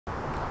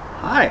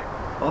Hi,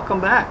 welcome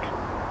back.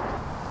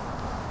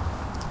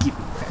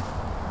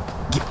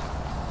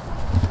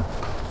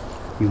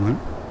 You want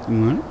it?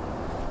 You want it?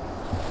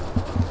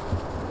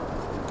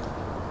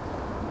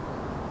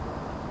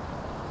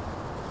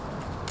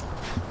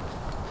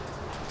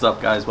 What's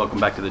up, guys? Welcome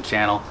back to the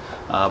channel.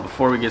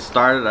 Before we get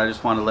started, I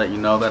just want to let you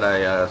know that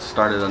I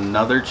started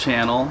another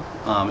channel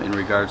in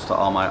regards to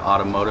all my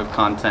automotive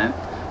content.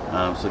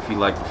 So if you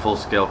like the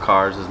full-scale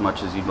cars as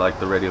much as you'd like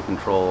the radio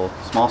control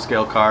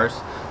small-scale cars,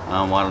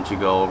 why don't you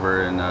go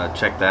over and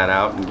check that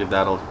out and give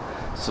that a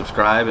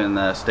subscribe,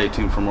 and stay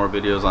tuned for more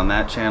videos on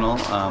that channel.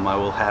 I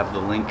will have the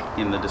link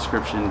in the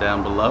description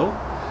down below.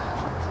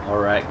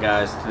 Alright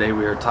guys, today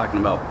we are talking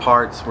about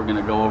parts. We're going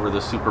to go over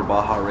the Super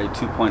Baja Rey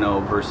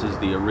 2.0 versus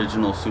the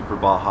original Super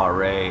Baja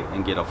Rey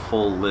and get a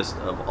full list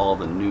of all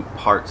the new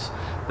parts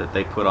that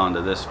they put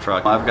onto this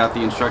truck. I've got the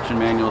instruction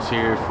manuals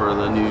here for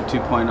the new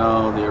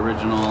 2.0, the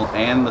original,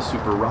 and the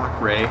Super Rock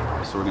Rey.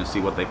 So we're going to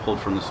see what they pulled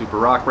from the Super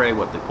Rock Rey,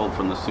 what they pulled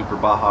from the Super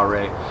Baja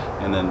Rey,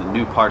 and then the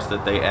new parts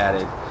that they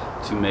added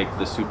to make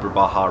the Super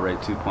Baja Rey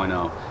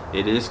 2.0.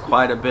 It is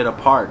quite a bit of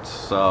parts,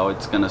 so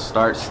it's going to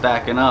start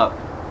stacking up.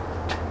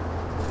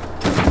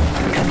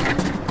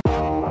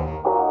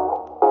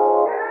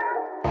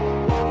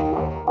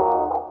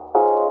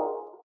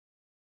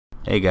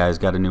 Hey guys,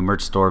 got a new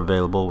merch store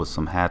available with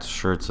some hats,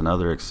 shirts, and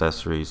other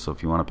accessories, so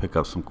if you want to pick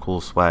up some cool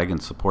swag and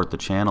support the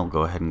channel,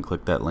 go ahead and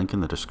click that link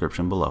in the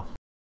description below.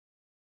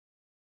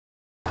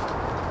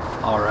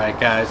 Alright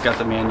guys, got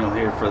the manual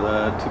here for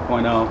the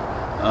 2.0.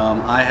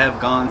 I have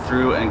gone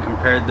through and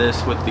compared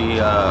this with the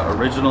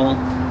original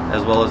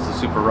as well as the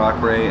Super Rock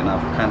Rey, and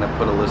I've kind of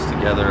put a list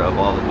together of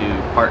all the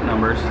new part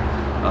numbers.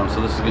 So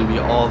this is going to be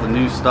all the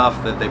new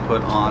stuff that they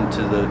put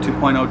onto the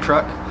 2.0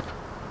 truck.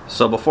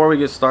 So before we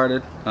get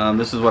started,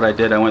 this is what I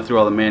did. I went through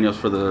all the manuals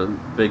for the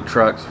big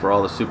trucks for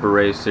all the Super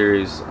Rey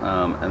series,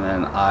 and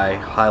then I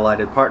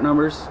highlighted part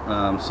numbers.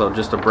 So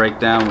just a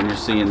breakdown, when you're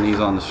seeing these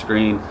on the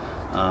screen,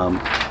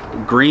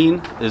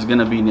 green is going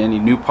to be any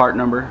new part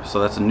number,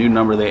 so that's a new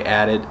number they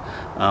added.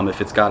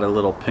 If it's got a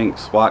little pink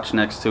swatch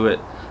next to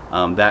it,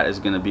 that is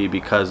going to be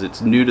because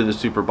it's new to the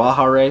Super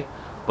Baja Rey,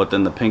 but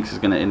then the pink is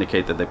going to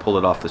indicate that they pulled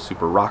it off the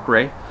Super Rock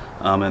Rey.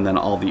 And then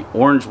all the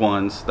orange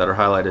ones that are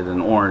highlighted in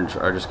orange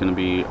are just going to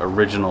be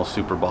original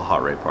Super Baja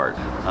Rey parts.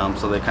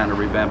 So they kind of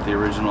revamped the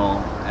original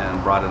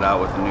and brought it out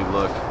with a new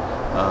look.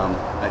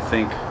 I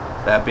think,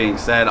 that being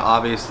said,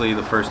 obviously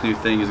the first new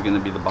thing is going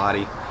to be the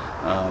body.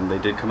 They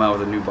did come out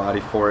with a new body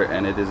for it,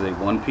 and it is a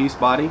one-piece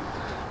body.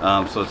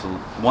 So it's a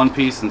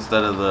one-piece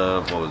instead of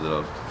the, what was it,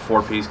 a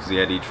four-piece, because you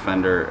had each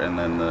fender and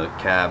then the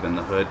cab and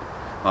the hood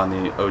on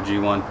the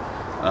OG one.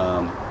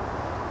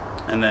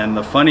 And then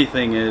the funny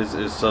thing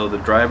is so the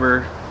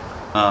driver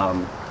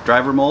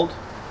mold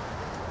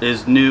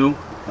is new.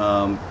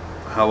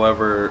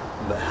 However,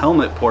 the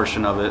helmet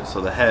portion of it,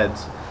 so the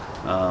heads,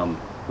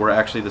 were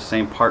actually the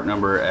same part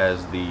number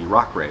as the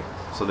Rock Rey.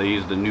 So they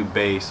used a new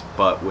base,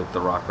 but with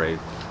the Rock Rey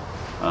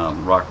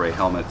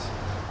helmets.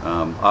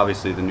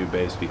 Obviously the new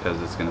base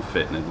because it's going to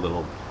fit in a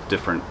little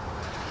different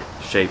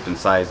shape and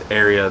size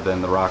area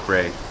than the Rock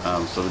Rey.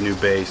 So the new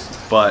base,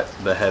 but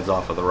the heads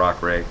off of the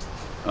Rock Rey.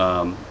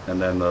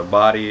 And then the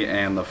body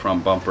and the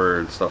front bumper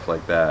and stuff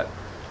like that.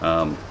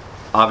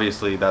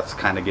 Obviously that's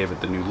kind of gave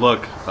it the new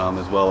look,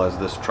 as well as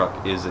this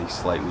truck is a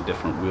slightly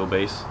different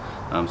wheelbase.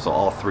 So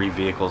all three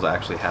vehicles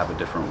actually have a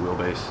different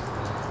wheelbase.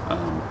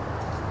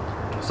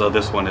 So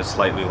this one is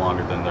slightly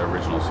longer than the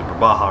original Super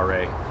Baja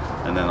Rey,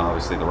 and then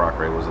obviously the Rock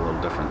Rey was a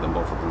little different than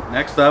both of them.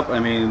 Next up, I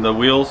mean, the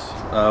wheels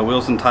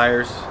and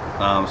tires.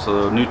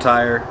 So new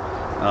tire,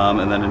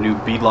 and then a new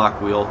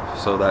beadlock wheel,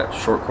 so that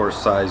short course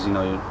size, you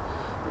know,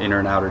 inner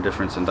and outer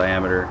difference in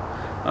diameter,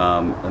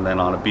 and then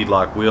on a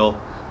beadlock wheel.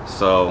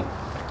 So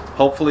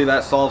hopefully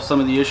that solves some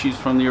of the issues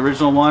from the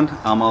original one.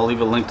 I'll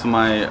leave a link to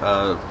my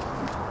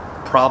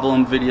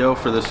problem video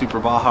for the Super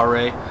Baja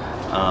Rey,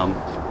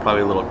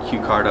 probably a little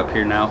cue card up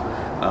here now.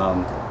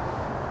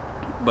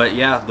 But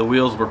yeah, the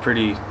wheels were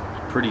pretty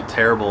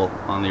terrible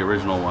on the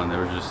original one. They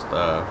were just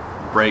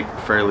break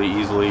fairly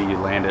easily. You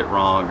land it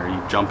wrong or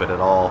you jump it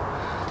at all,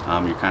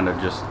 you're kind of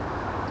just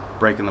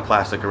breaking the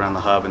plastic around the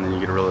hub, and then you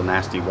get a really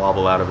nasty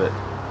wobble out of it.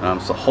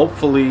 So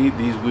hopefully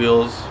these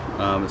wheels,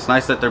 it's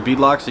nice that they're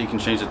beadlocked, so you can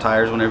change the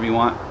tires whenever you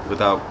want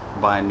without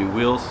buying new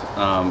wheels,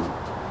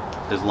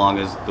 as long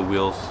as the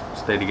wheels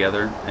stay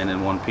together and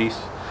in one piece.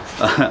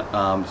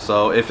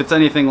 So if it's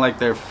anything like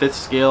their 5th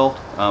scale,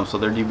 so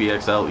their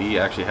DBXLE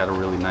actually had a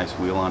really nice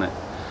wheel on it,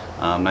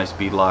 nice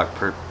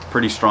beadlock,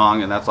 pretty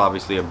strong, and that's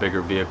obviously a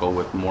bigger vehicle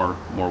with more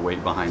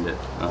weight behind it,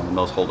 and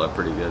those hold up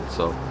pretty good.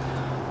 So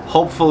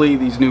hopefully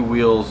these new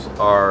wheels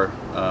are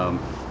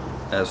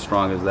as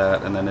strong as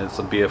that. And then it's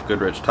a BF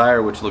Goodrich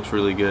tire, which looks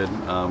really good.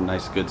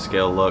 Nice good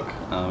scale look,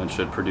 and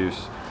should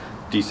produce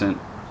decent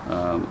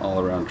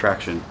all-around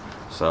traction.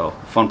 So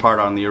fun part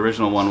on the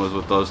original one was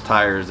with those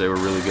tires, they were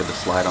really good to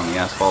slide on the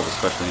asphalt,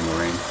 especially in the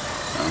rain.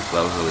 So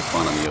that was really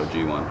fun on the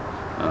OG one.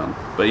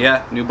 But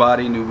yeah, new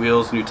body, new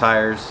wheels, new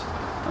tires.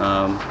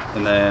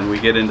 And then we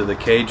get into the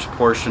cage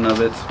portion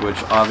of it,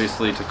 which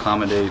obviously to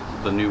accommodate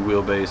the new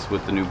wheelbase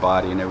with the new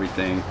body and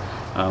everything,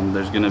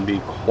 there's going to be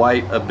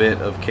quite a bit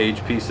of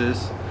cage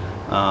pieces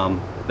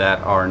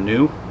that are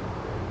new.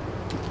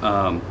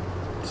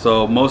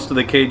 So most of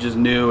the cage is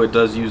new. It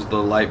does use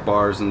the light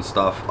bars and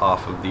stuff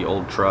off of the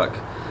old truck,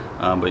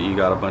 but you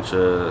got a bunch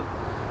of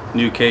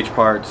new cage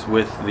parts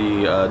with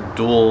the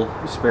dual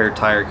spare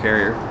tire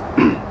carrier.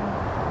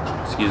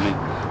 Excuse me.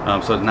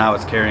 So now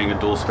it's carrying a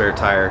dual spare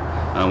tire,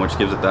 which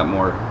gives it that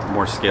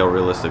more scale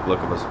realistic look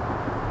of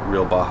a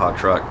real Baja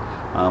truck,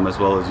 as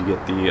well as you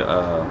get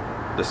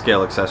the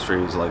scale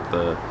accessories like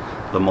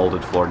the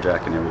molded floor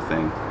jack and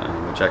everything,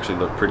 which actually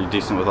look pretty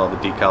decent with all the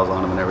decals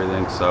on them and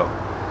everything. So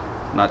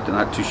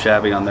not too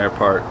shabby on their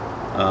part.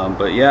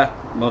 But yeah,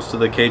 most of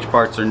the cage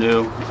parts are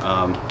new.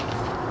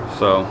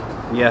 So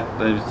yeah,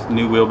 there's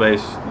new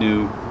wheelbase,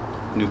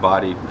 new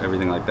body,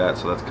 everything like that.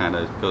 So that's kind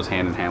of goes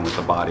hand in hand with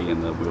the body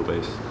and the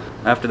wheelbase.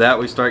 After that,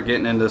 we start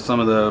getting into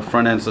some of the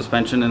front end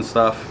suspension and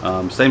stuff.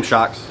 Same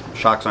shocks.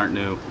 Shocks aren't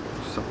new.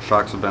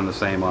 Shocks have been the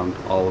same on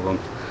all of them.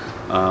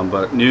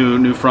 But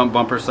new front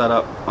bumper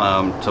setup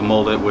to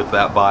mold it with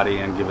that body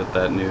and give it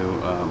that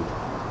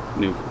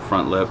new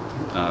front lip.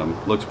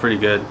 Looks pretty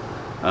good.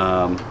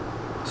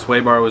 Sway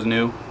bar was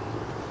new.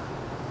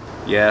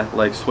 Yeah,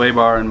 like sway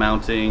bar and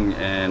mounting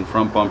and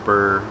front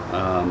bumper.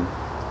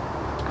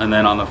 And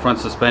then on the front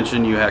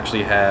suspension, you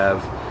actually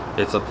have,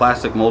 it's a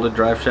plastic molded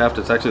drive shaft.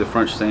 It's actually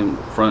the same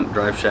front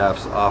drive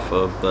shafts off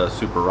of the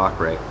Super Rock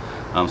Rey.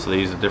 So they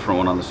use a different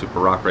one on the Super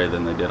Rock Rey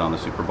than they did on the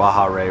Super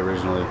Baja Rey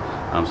originally.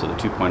 So the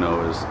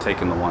 2.0 is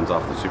taking the ones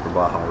off the Super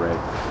Baja Rey.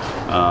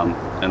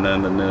 And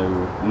then the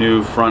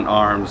new front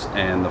arms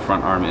and the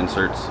front arm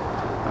inserts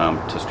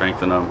to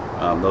strengthen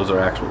them. Those are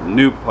actual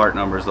new part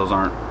numbers. Those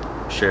aren't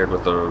shared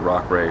with the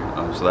Rock Rey.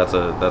 So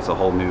that's a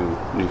whole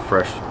new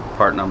fresh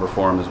part number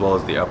for them, as well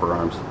as the upper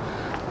arms.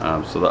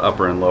 So the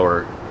upper and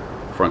lower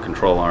front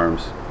control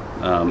arms.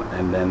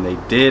 And then they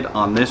did,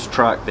 on this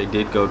truck, they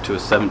did go to a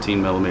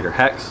 17mm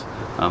hex.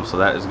 So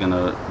that is going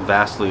to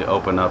vastly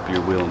open up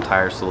your wheel and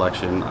tire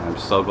selection. I'm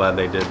so glad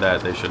they did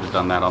that. They should have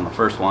done that on the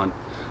first one.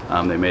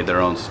 They made their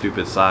own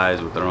stupid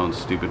size with their own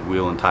stupid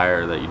wheel and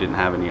tire that you didn't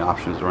have any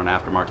options to run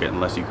aftermarket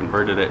unless you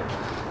converted it.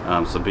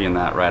 So being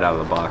that right out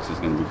of the box is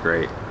going to be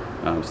great.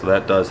 So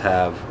that does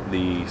have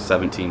the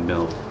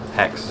 17mm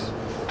hex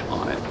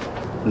on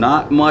it.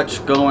 Not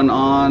much going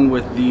on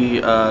with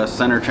the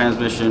center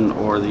transmission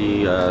or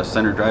the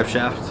center drive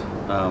shaft.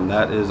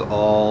 That is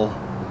all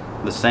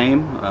the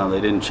same.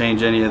 They didn't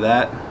change any of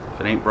that.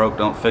 If it ain't broke,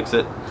 don't fix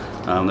it.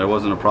 There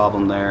wasn't a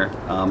problem there.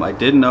 I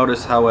did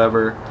notice,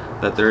 however,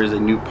 that there is a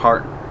new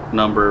part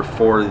number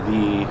for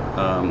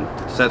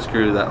the set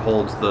screw that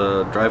holds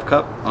the drive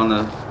cup on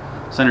the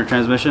center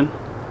transmission.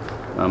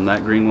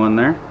 That green one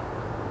there.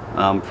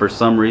 For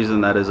some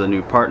reason, that is a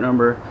new part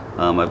number.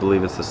 I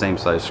believe it's the same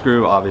size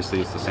screw. Obviously,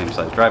 it's the same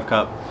size drive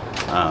cup.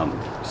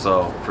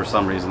 So for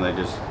some reason, they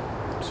just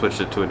switched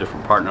it to a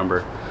different part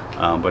number.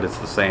 But it's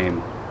the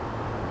same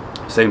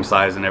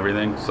size and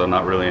everything, so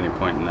not really any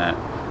point in that.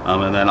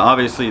 And then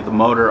obviously the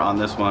motor on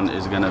this one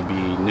is going to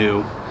be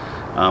new.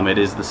 It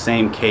is the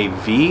same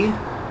KV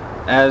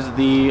as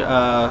the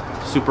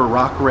Super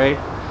Rock Rey,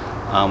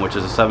 which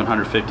is a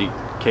 750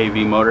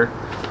 kV motor,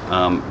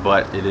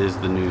 but it is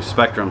the new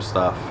Spectrum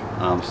stuff.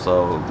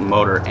 So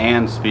motor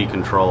and speed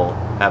control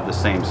have the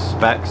same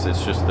specs.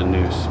 It's just the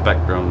new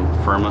Spectrum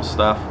Firma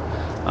stuff.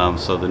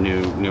 So the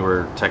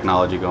newer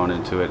technology going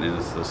into it, and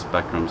it's the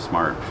Spectrum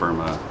Smart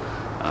Firma.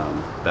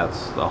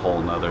 That's a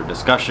whole nother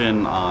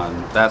discussion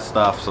on that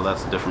stuff, so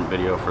that's a different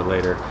video for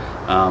later.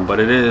 But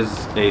it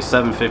is a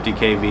 750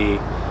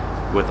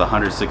 kV with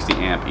 160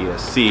 amp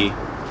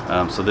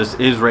ESC. So this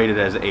is rated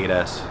as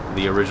 8S.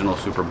 The original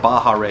Super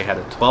Baja Rey had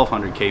a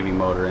 1200 kV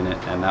motor in it,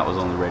 and that was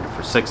only rated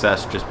for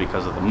 6S just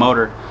because of the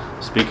motor.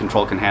 Speed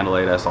control can handle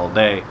 8S all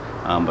day,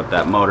 but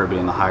that motor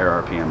being the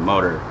higher RPM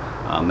motor,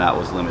 that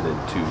was limited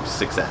to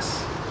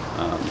 6S.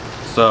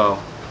 So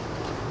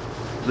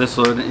this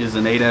one is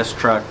an 8S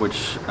truck,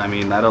 which, I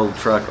mean, that old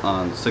truck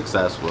on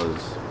 6S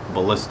was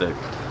ballistic.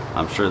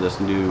 I'm sure this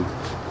new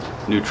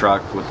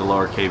truck with the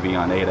lower KV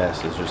on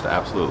 8S is just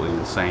absolutely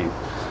insane.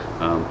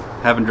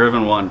 Haven't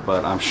driven one,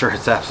 but I'm sure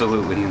it's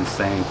absolutely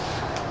insane.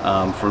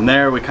 From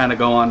there, we kind of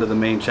go on to the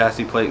main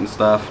chassis plate and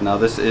stuff. Now,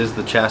 this is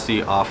the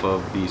chassis off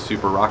of the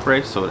Super Rock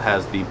Rey, so it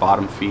has the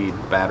bottom feed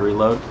battery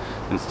load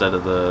instead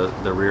of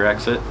the rear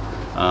exit,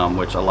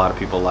 which a lot of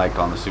people liked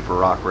on the Super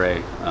Rock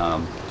Rey.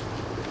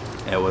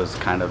 It was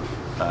kind of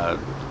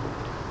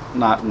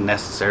not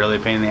necessarily a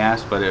pain in the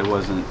ass, but it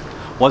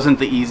wasn't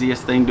the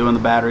easiest thing doing the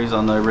batteries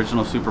on the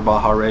original Super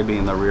Baja Rey,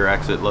 being the rear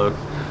exit load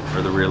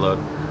or the rear load.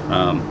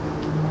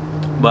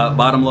 But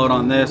bottom load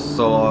on this,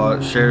 so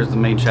it shares the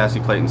main chassis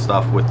plate and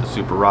stuff with the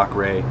Super Rock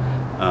Rey.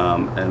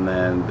 And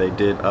then they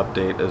did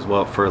update as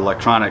well for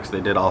electronics.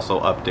 They did also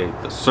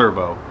update the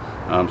servo.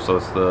 So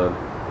it's the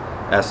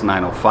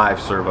S905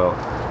 servo,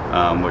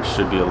 which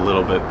should be a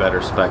little bit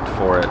better spec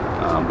for it,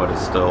 but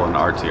it's still an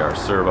RTR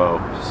servo.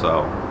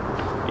 So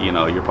you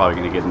know, you're probably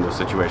going to get into a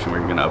situation where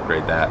you're going to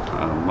upgrade that.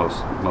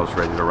 Most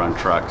ready to run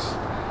trucks,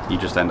 you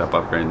just end up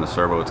upgrading the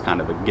servo. It's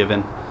kind of a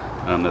given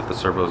that the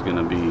servo is going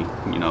to be,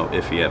 you know,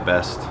 iffy at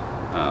best.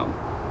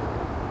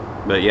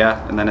 But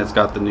yeah, and then it's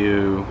got the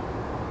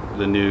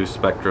new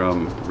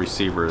Spectrum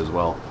receiver as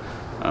well.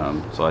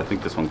 So I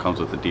think this one comes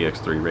with the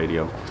DX3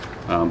 radio,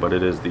 but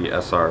it is the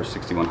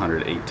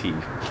SR6100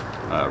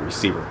 AT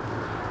receiver.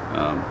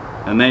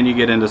 And then you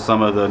get into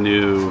some of the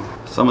new,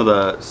 some of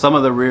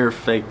the rear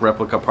fake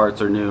replica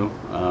parts are new.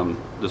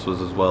 This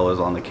was as well as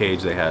on the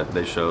cage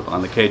they showed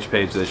on the cage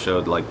page, they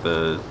showed like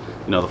the,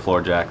 you know, the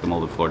floor jack, the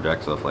molded floor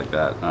jack, stuff like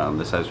that.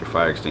 This has your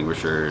fire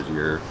extinguishers,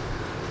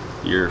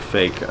 your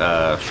fake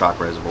shock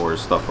reservoirs,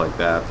 stuff like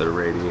that, the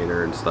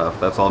radiator and stuff.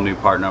 That's all new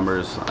part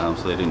numbers,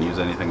 so they didn't use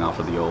anything off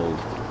of the old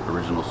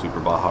original Super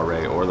Baja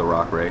Rey or the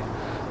Rock Rey.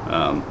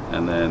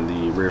 And then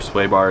the rear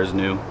sway bar is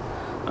new.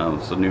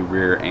 So new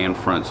rear and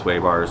front sway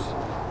bars.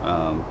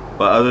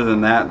 But other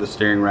than that, the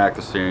steering rack,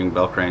 the steering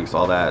bell cranks,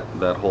 all that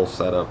whole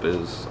setup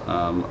is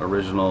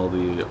original.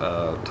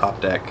 The top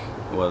deck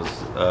was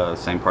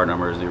same part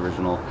number as the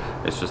original.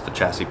 It's just the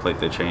chassis plate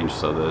they changed,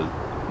 so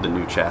the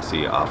new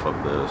chassis off of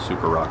the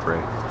Super Rock Rey.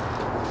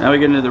 Now we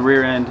get into the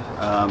rear end.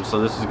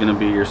 So this is going to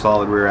be your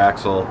solid rear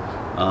axle.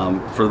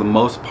 For the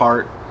most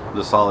part,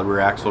 the solid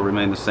rear axle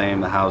remained the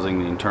same. The housing,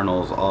 the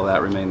internals, all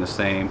that remained the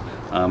same.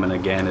 And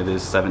again, it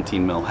is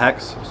 17 mil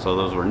hex, so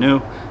those were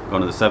new.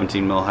 Going to the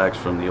 17 mil hex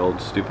from the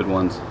old stupid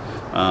ones.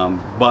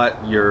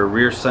 But your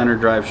rear center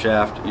drive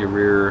shaft, your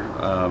rear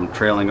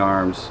trailing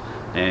arms,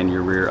 and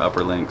your rear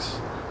upper links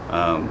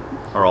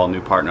are all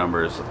new part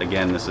numbers.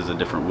 Again, this is a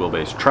different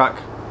wheelbase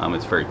truck.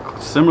 It's very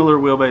similar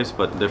wheelbase,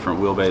 but different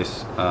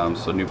wheelbase,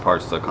 so new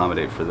parts to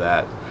accommodate for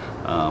that.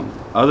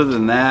 Other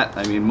than that,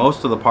 I mean,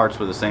 most of the parts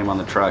were the same on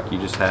the truck. You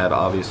just had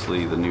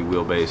obviously the new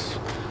wheelbase,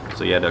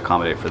 so you had to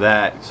accommodate for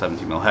that.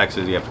 17 mil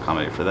hexes, you have to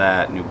accommodate for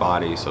that. New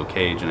body, so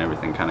cage and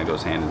everything kind of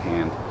goes hand in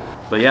hand.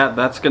 But yeah,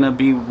 that's gonna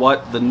be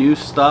what the new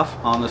stuff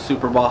on the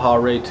Super Baja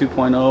Rey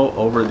 2.0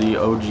 over the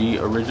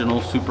OG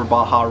original Super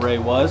Baja Rey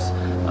was.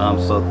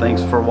 So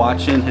thanks for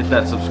watching. Hit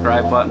that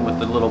subscribe button with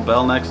the little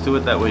bell next to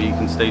it. That way you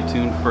can stay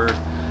tuned for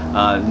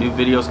new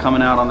videos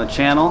coming out on the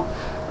channel.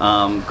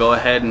 Go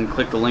ahead and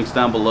click the links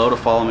down below to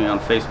follow me on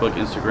Facebook,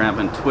 Instagram,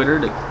 and Twitter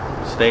to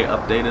stay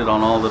updated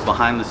on all the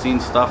behind the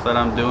scenes stuff that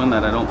I'm doing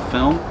that I don't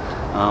film.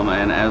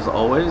 And as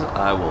always,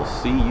 I will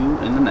see you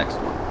in the next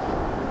one.